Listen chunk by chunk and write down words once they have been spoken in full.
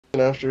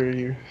after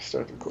you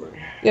start the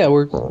recording. Yeah,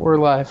 we're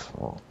live.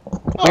 We are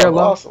Oh, live.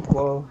 awesome.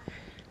 Well,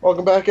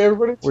 welcome back,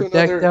 everybody, We're to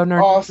decked another out in our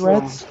new awesome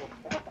threads.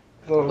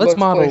 Let's Let's Play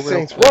model real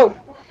Saints quick. Row.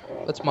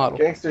 Let's model.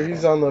 Gangster,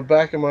 he's on the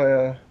back of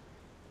my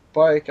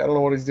bike. I don't know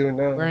what he's doing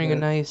now. Wearing a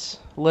But... nice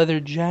leather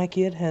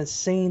jacket, has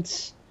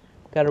Saints.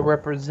 Got to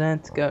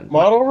represent. Got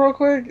Model real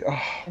quick?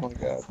 Oh, my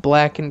God.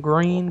 black and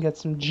green. Got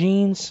some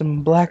jeans,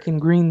 some black and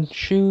green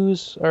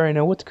shoes. Alright,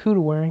 now what's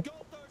Kuta wearing?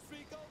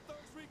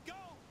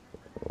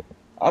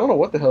 I don't know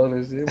what the hell it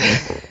is, dude.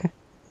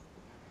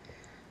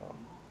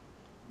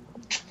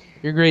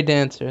 You're a great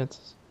dancer.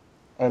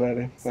 I know,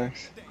 dude.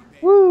 Thanks.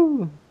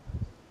 Woo!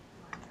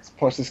 Let's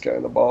punch this guy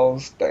in the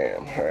balls.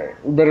 Damn.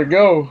 Alright. We better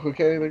go,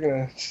 okay? They're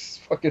gonna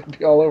just fucking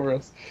be all over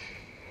us.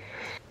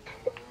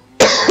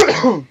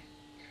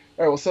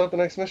 Alright, we'll set up the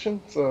next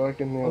mission so I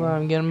can Hold on,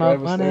 I'm getting my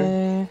drive us there.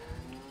 money.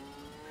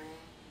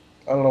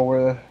 I don't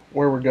know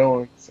where we're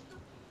going. So.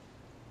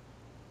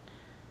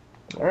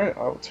 Alright,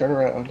 I'll turn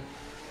around.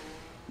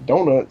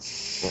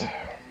 Donuts.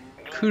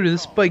 Kuta,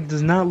 this bike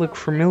does not look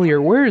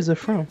familiar. Where is it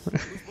from?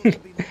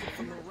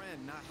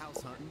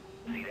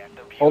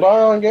 Hold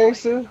on,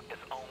 gangster.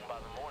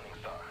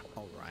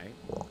 Alright,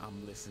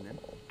 I'm listening.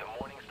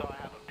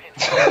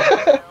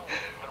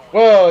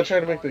 Well, I tried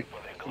to make the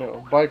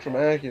bike from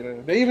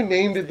Acura. They even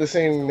named it the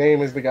same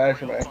name as the guy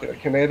from Acura,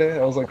 Kaneda.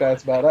 I was like,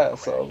 that's badass.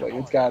 So I was like,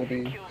 it's gotta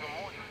be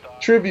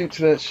tribute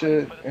to that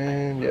shit.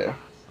 And yeah.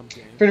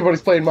 If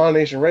anybody's played Mod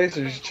Nation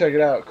Racers, you should check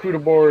it out.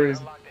 Kutabure is,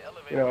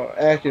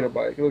 Acura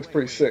bike. It looks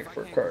pretty sick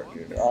for a car,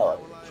 dude. I like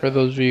it. For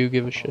those of you who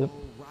give a shit.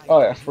 Oh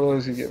yeah, for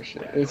those who give a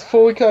shit. It's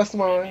fully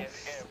customized.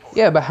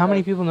 Yeah, but how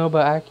many people know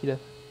about Akita?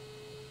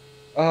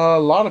 A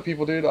lot of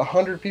people, dude.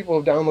 100 people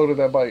have downloaded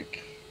that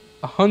bike.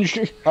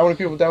 100? How many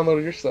people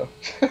downloaded your stuff?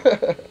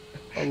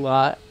 A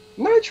lot.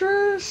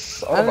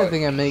 Nitrous! I don't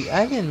think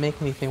I didn't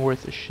make anything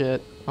worth a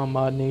shit on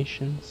Mod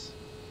Nations.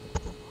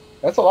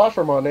 That's a lot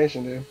for Mod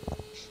Nation, dude.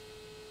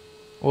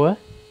 What?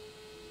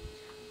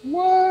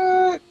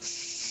 What?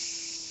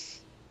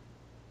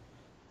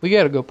 We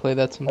gotta go play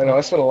that sometime. I know,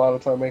 I spent a lot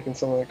of time making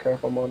some of that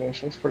crap on Mod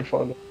Nation. It's pretty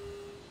fun.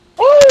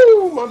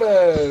 Oh, my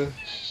bad.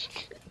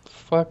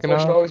 Fucking So you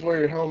should hell. always wear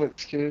your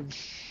helmets, kids.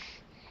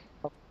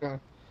 Oh, God.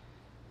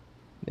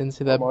 Didn't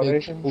see that Mod big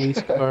Nation?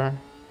 police car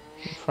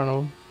in front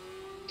of him.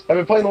 I've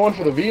been playing the one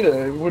for the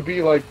Vita. It would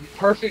be like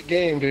perfect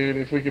game, dude,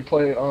 if we could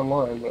play it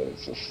online, but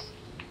it's just...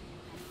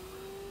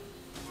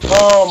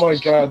 Oh my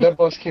god, that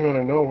bus came out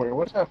of nowhere.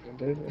 What happened,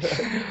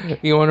 dude?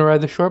 You wanna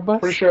ride the short bus?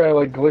 Pretty sure I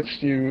like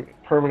glitched you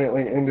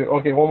permanently into...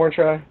 Okay, one more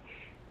try.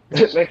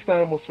 Next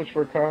time we'll switch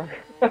for a car.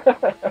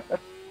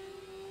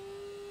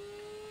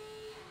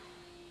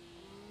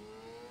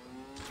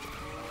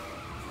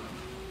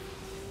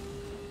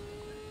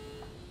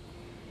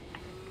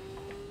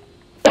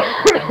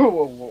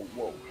 Whoa, whoa,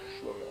 whoa.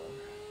 Slow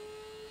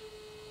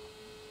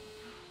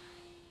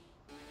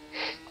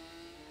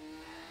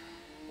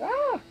down.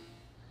 Ah!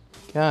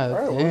 God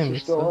Alright, well, damn, we're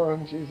it's still so...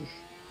 on. Jesus.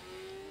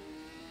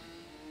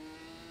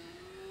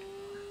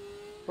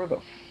 Where the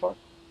fuck?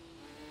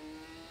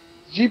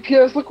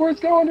 GPS, look where it's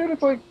going, dude.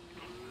 It's like...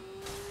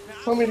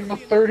 Tell me to go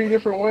 30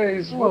 different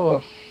ways. Whoa.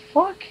 What the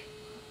fuck?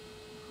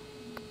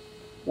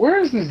 Where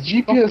is this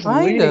GPS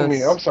Behind leading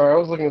me? us. I'm sorry, I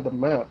was looking at the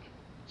map.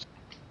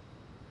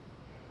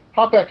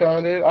 Hop back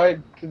on, dude.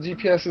 The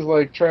GPS is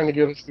like trying to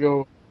get us to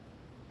go...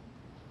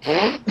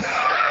 Alright,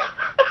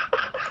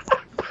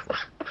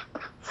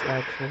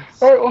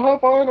 well,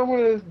 hop on. I'm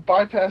gonna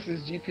bypass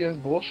this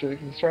GPS bullshit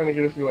because it's trying to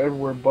get us to go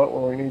everywhere but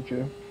where we need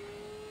to.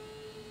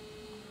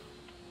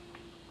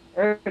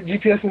 Alright,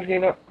 GPS is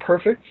getting up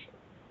perfect.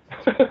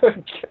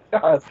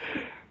 God.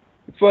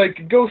 It's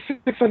like, go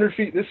 600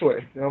 feet this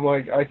way. And I'm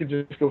like, I could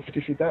just go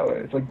 50 feet that way.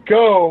 It's like,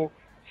 go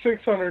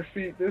 600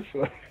 feet this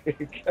way.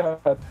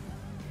 God.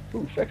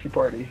 Ooh, sexy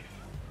party.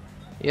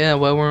 Yeah,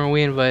 why weren't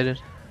we invited?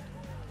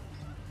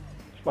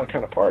 It's my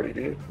kind of party,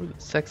 dude. We're the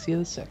sexy of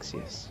the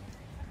sexiest.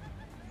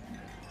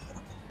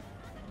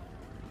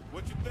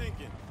 What you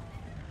thinking?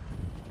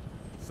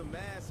 Some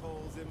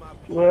assholes in my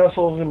pool. Some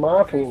assholes in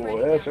my pool,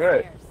 that's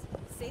right.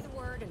 Say the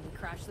word and we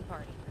crash the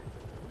party.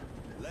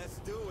 Let's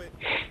do it.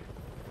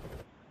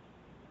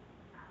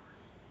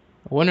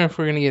 I wonder if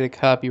we're gonna get a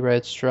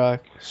copyright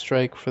strike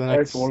for the Alright,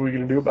 next... so what are we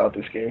gonna do about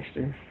this,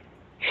 gangster?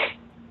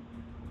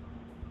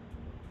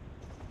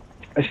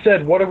 I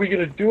said, what are we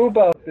gonna do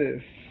about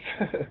this?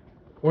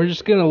 We're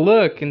just gonna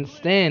look and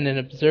stand and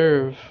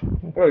observe.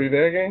 Oh, you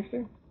there,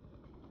 gangster?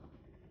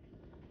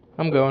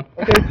 I'm going.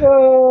 Okay,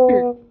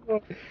 go!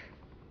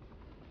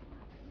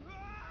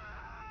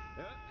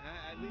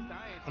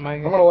 Am I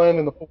I'm gonna land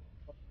in the pool.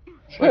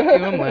 Fuck you,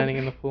 I'm landing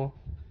in the pool.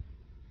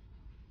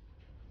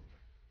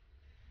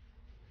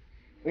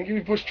 I think if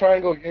you push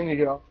triangle again, you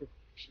get off it.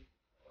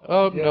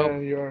 Oh, Yeah, no.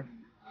 you are.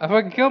 I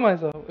fucking killed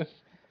myself.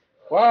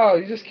 Wow,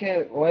 you just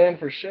can't land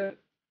for shit.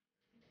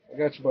 I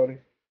got you, buddy.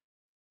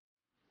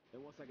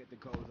 And once I get the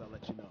codes, I'll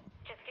let you know.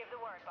 Just give the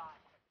word, boss.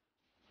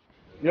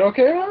 You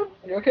okay, man?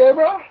 You okay,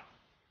 bro?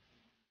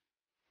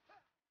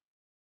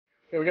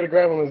 Yeah, we gotta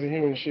grab him as a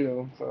human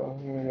shield, so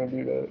we're gonna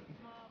do that.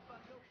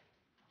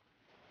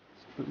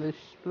 Splish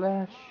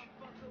splash.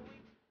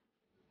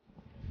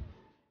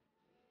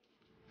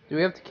 Do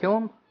we have to kill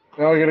him?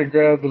 Now we gotta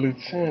grab the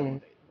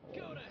lieutenant.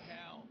 Really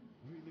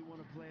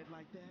want to play it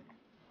like that?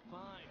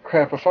 Fine.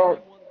 Crap, I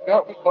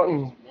forgot what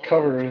button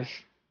cover is.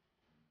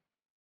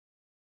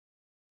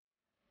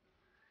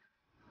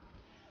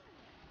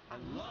 I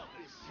love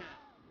this town.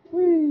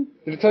 Whee!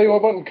 Did it tell you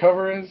what button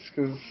cover is?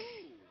 Cause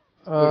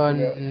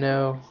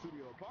No.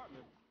 Studio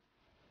apartment.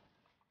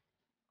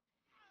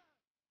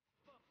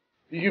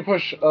 you can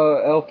push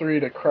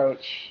L3 to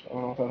crouch. I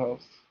don't know if that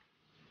helps.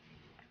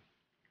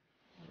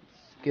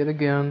 Get a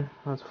gun.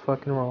 Let's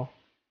fucking roll.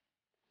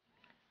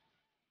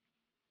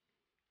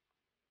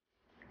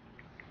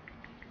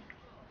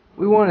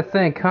 We want to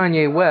thank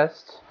Kanye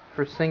West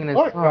for singing his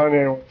Fuck song.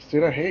 Kanye West,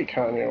 dude. I hate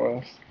Kanye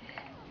West.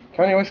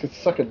 Kanye West could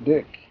suck a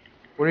dick.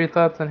 What are your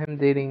thoughts on him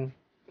dating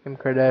Kim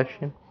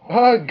Kardashian?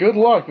 Good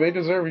luck. They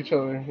deserve each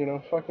other. You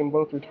know, fucking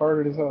both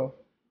retarded as hell.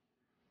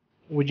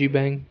 Would you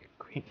bang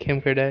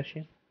Kim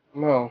Kardashian?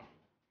 No.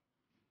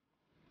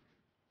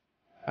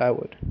 I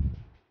would.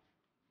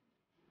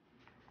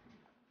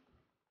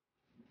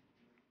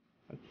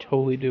 I'd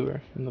totally do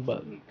her in the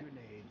butt.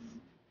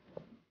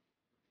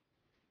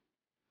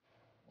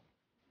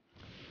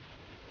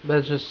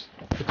 That's just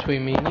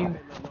between me and you.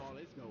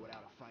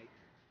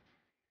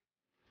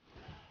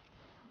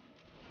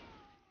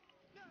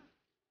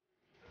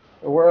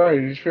 Where are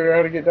you? Did you figure out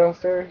how to get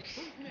downstairs?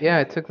 Yeah,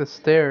 I took the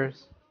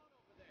stairs.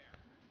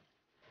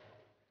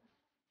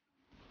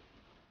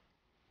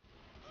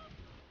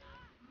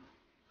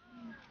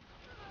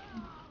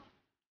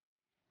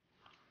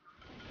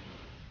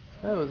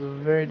 That was a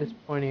very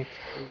disappointing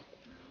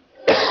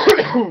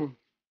experience. You're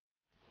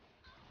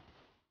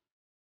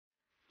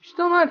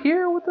still not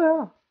here? What the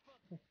hell?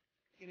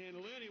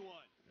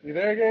 You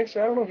there,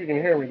 gangster? I don't know if you can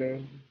hear me,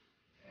 dude.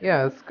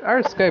 Yeah,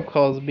 our Skype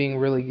call is being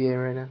really gay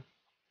right now.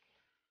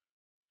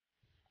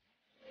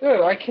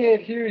 Dude, I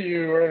can't hear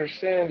you or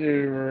understand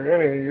you or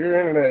anything. Your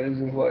internet is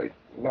just like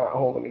not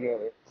holding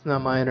together. It's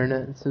not my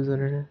internet, it's his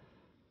internet.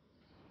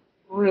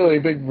 Really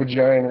big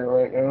vagina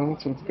right now.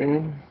 That's what it's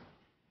being.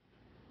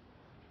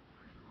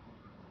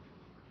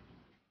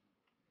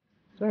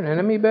 Is there an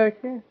enemy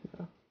back here?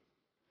 No.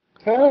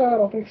 I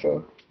don't think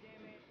so.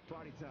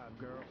 Party time,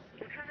 girl.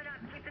 We're coming up.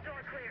 Keep the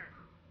door clear.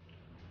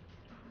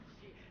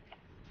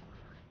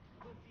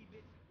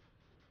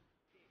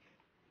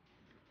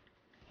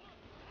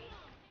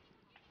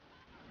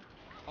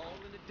 All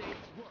in the day's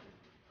work.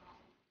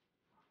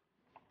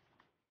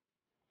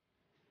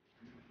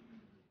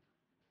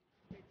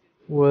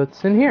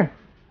 What's in here?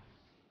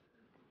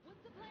 What's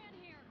the plan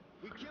here?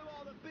 We kill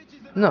all the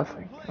bitches and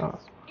Nothing. Oh.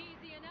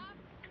 Easy enough.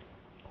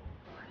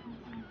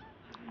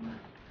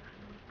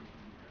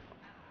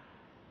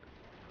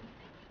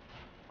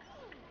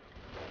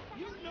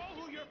 You know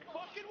who you're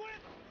fucking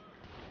with?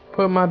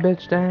 Put my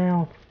bitch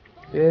down.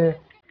 Yeah.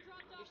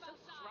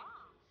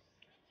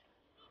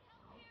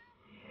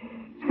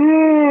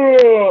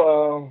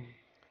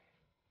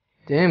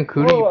 Damn,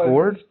 Kuta, you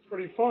bored? It's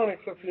pretty fun,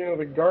 except for, you know,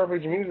 the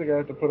garbage music I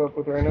have to put up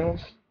with right now.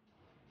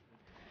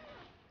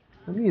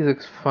 The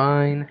music's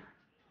fine.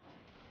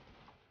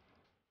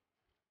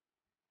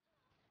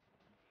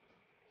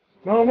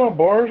 No, I'm not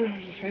bored.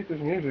 I just hate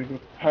this music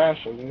with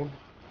passion, dude.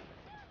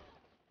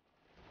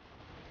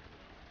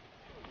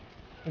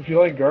 If you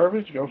like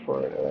garbage, go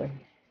for it.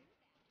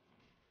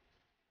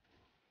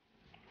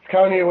 If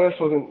Kanye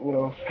West wasn't, you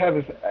know, have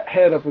his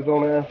head up his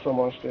own ass so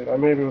much, dude, I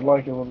maybe would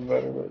like it a little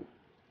better, but...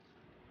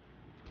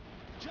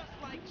 Just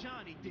like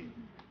Johnny did.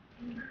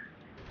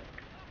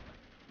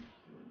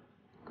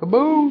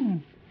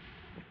 Kaboom!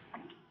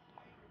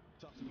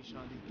 Talk to me,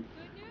 Shandi. Good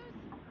news?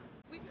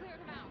 We've cleared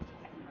him out.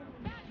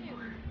 Bad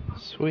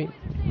news. Sweet. Boys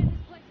are saying this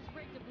place is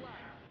rigged to blood.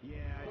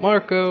 Yeah.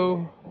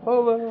 Marco,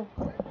 Polo.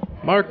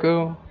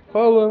 Marco,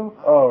 Polo.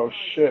 Oh,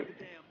 shit.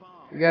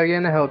 We gotta get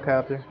in a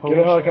helicopter. Get Holy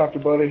a helicopter,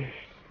 buddy.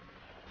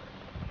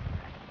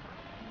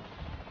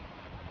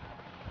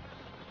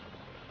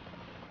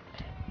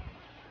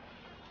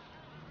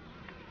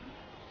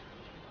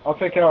 I'll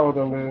take out with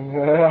him, dude.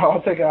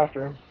 I'll take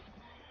after him.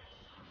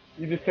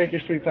 You just take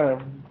your sweet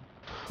time.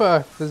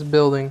 Fuck this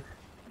building.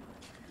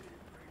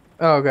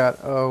 Oh god.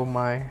 Oh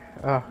my.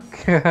 Oh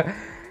god.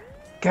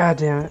 God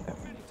damn it.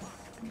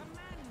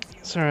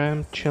 Sorry,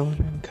 I'm chilling.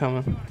 I'm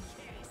coming.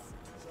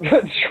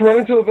 Just run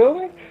into the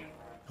building?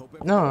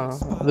 No,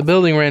 the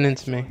building ran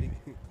into me.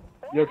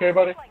 You okay,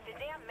 buddy? Like the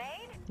damn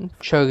maid? I'm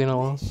chugging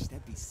along.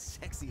 That'd be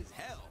sexy as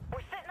hell. We're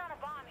sitting on a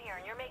bomb here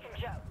and you're making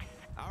jokes.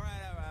 All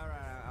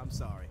right. I'm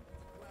sorry.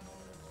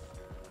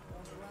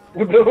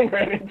 The building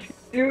ran into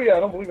you? Yeah, I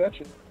don't believe that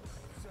shit.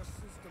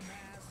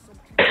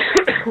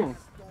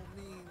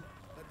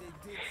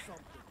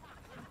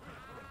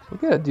 We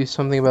gotta do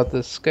something about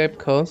this Skype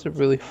calls. They're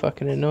really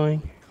fucking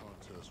annoying.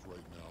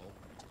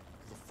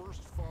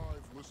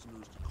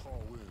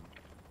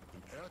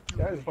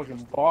 Guy's a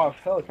fucking boss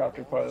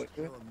helicopter pilot,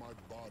 dude.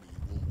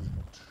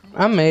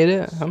 I made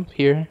it. I'm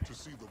here.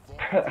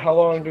 How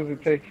long does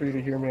it take for you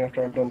to hear me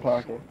after I'm done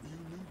talking?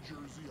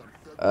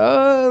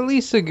 At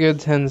least a good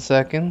 10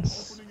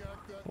 seconds.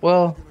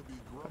 Well,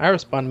 I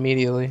respond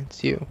immediately.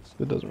 It's you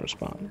who doesn't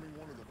respond.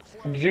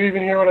 Did you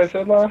even hear what I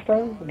said last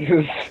time?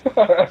 Because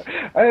I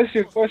asked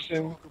you a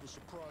question.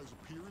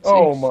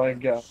 Oh my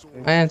god.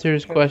 I answered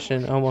his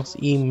question almost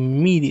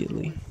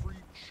immediately.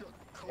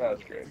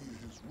 That's great.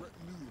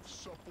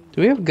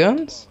 Do we have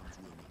guns?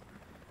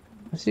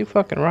 I see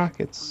fucking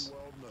rockets.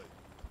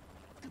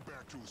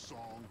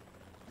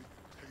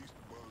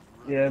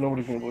 Yeah,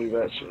 nobody's gonna believe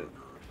that shit.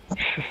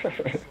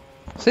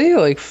 See,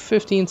 like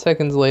 15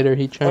 seconds later,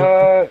 he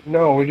chimed.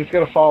 No, we just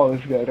gotta follow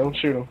this guy. Don't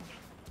shoot him.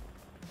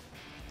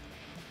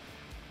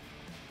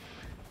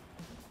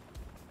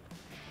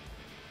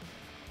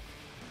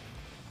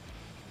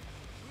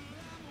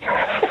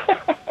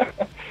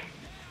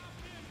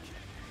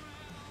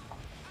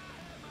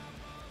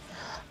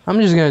 I'm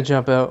just gonna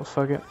jump out.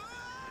 Fuck it.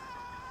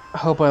 I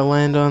hope I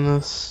land on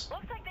this.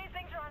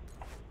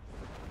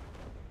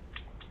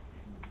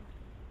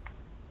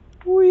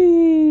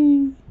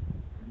 Whee!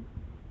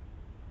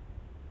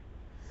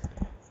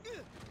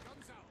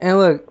 And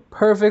look,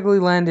 perfectly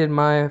landed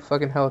my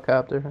fucking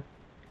helicopter.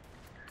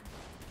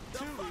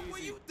 What were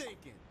you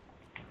thinking?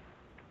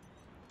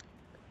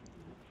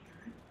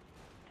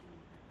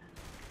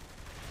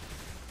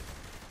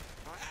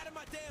 Out of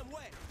my damn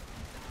way.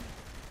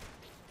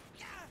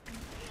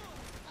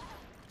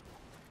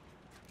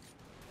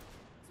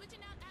 Switching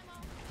out ammo.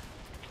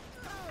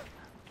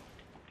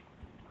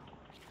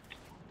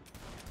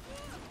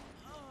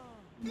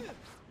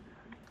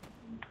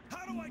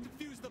 How do I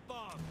defuse the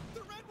bomb?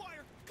 The red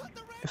wire. Cut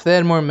the red. If they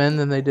had more men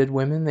than they did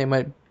women, they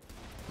might,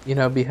 you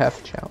know, be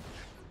half challenged.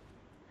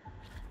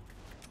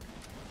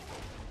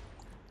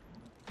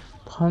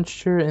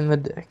 Punched her in the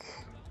dick.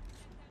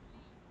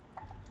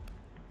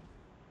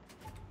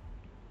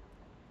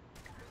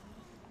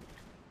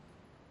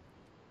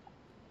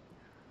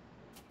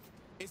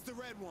 It's the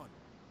red one.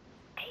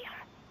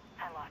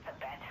 I lost a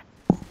bet.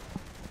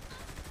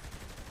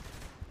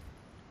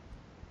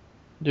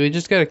 Do we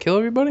just gotta kill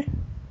everybody?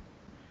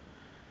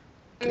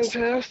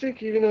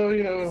 Fantastic, even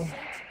though,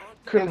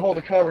 couldn't hold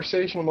a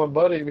conversation with my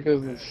buddy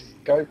because this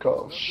Skype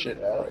call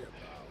shit out.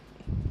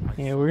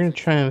 Yeah, we're gonna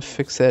try and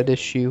fix that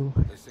issue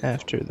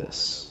after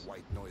this.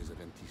 White noise at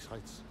empty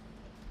sites.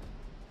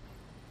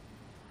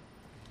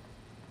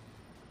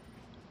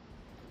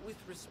 With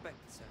respect,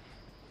 sir.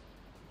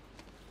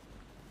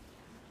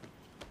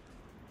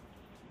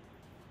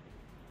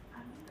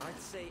 I'd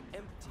say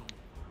empty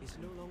is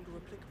no longer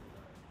applicable.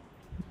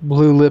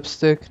 Blue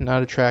lipstick,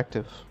 not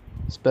attractive,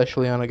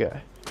 especially on a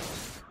guy.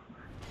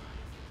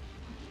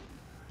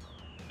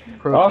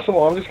 Awesome,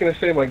 well, I'm just gonna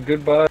say my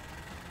goodbye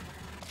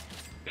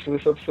for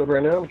this episode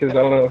right now because I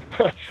don't know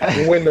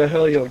when the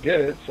hell you'll get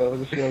it. So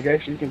just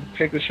gangsta, you can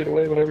take this shit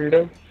away whenever you're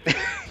done.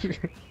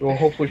 We'll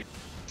hopefully.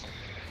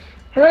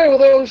 All right, well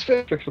that was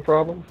fix the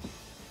problem.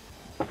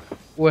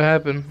 What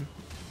happened?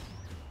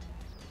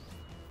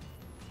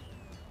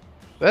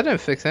 That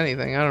didn't fix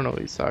anything. I don't know what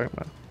he's talking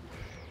about.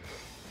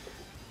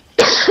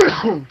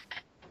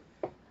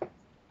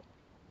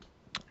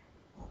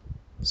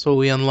 So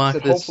we unlock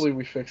Said this. hopefully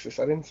we fix this.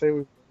 I didn't say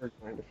we were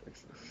going to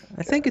fix this.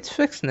 I think it's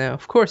fixed now.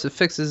 Of course, it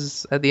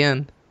fixes at the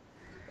end.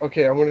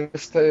 Okay, I'm gonna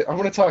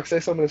talk. Say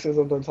something as soon as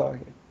I'm done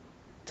talking.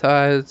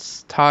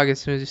 Talk as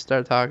soon as you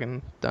start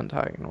talking. Done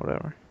talking,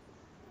 whatever.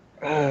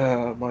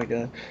 Oh my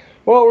god.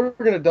 Well, we're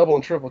gonna double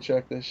and triple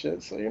check this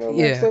shit. So next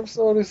Yeah.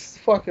 episode is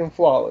fucking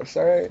flawless.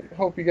 All right.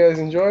 Hope you guys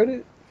enjoyed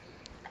it.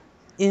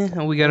 Yeah,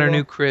 and we got our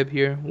new crib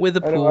here with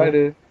a I know pool. I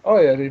did. Oh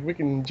yeah, dude. We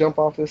can jump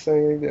off this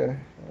thing any day.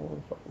 I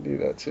want to fucking do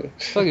that too.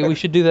 Fuck it, we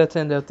should do that to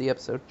end out the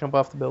episode. Jump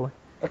off the building.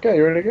 Okay,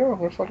 you ready to go?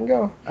 Let's fucking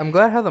go. I'm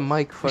glad how the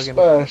mic fucking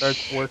Splash.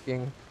 starts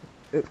working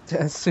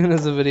as soon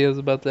as the video's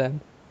about to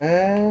end.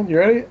 And you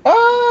ready?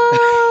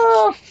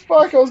 Ah!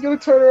 Fuck! I was gonna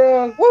turn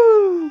around.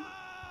 Woo!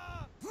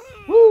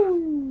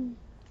 Woo!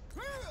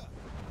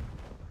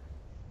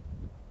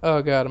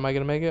 Oh god, am I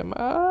gonna make it? Come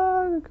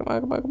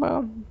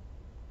on.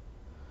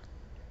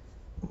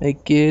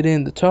 Make it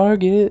in the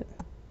target.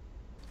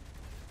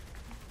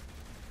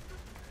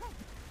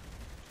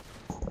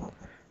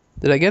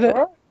 Did I get it?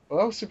 All right. Well,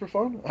 that was super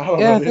fun. I don't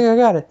Yeah, know, I think I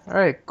got it.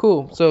 Alright,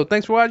 cool. So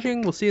thanks for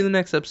watching. We'll see you in the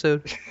next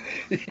episode.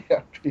 dude.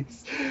 Yeah,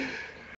 peace.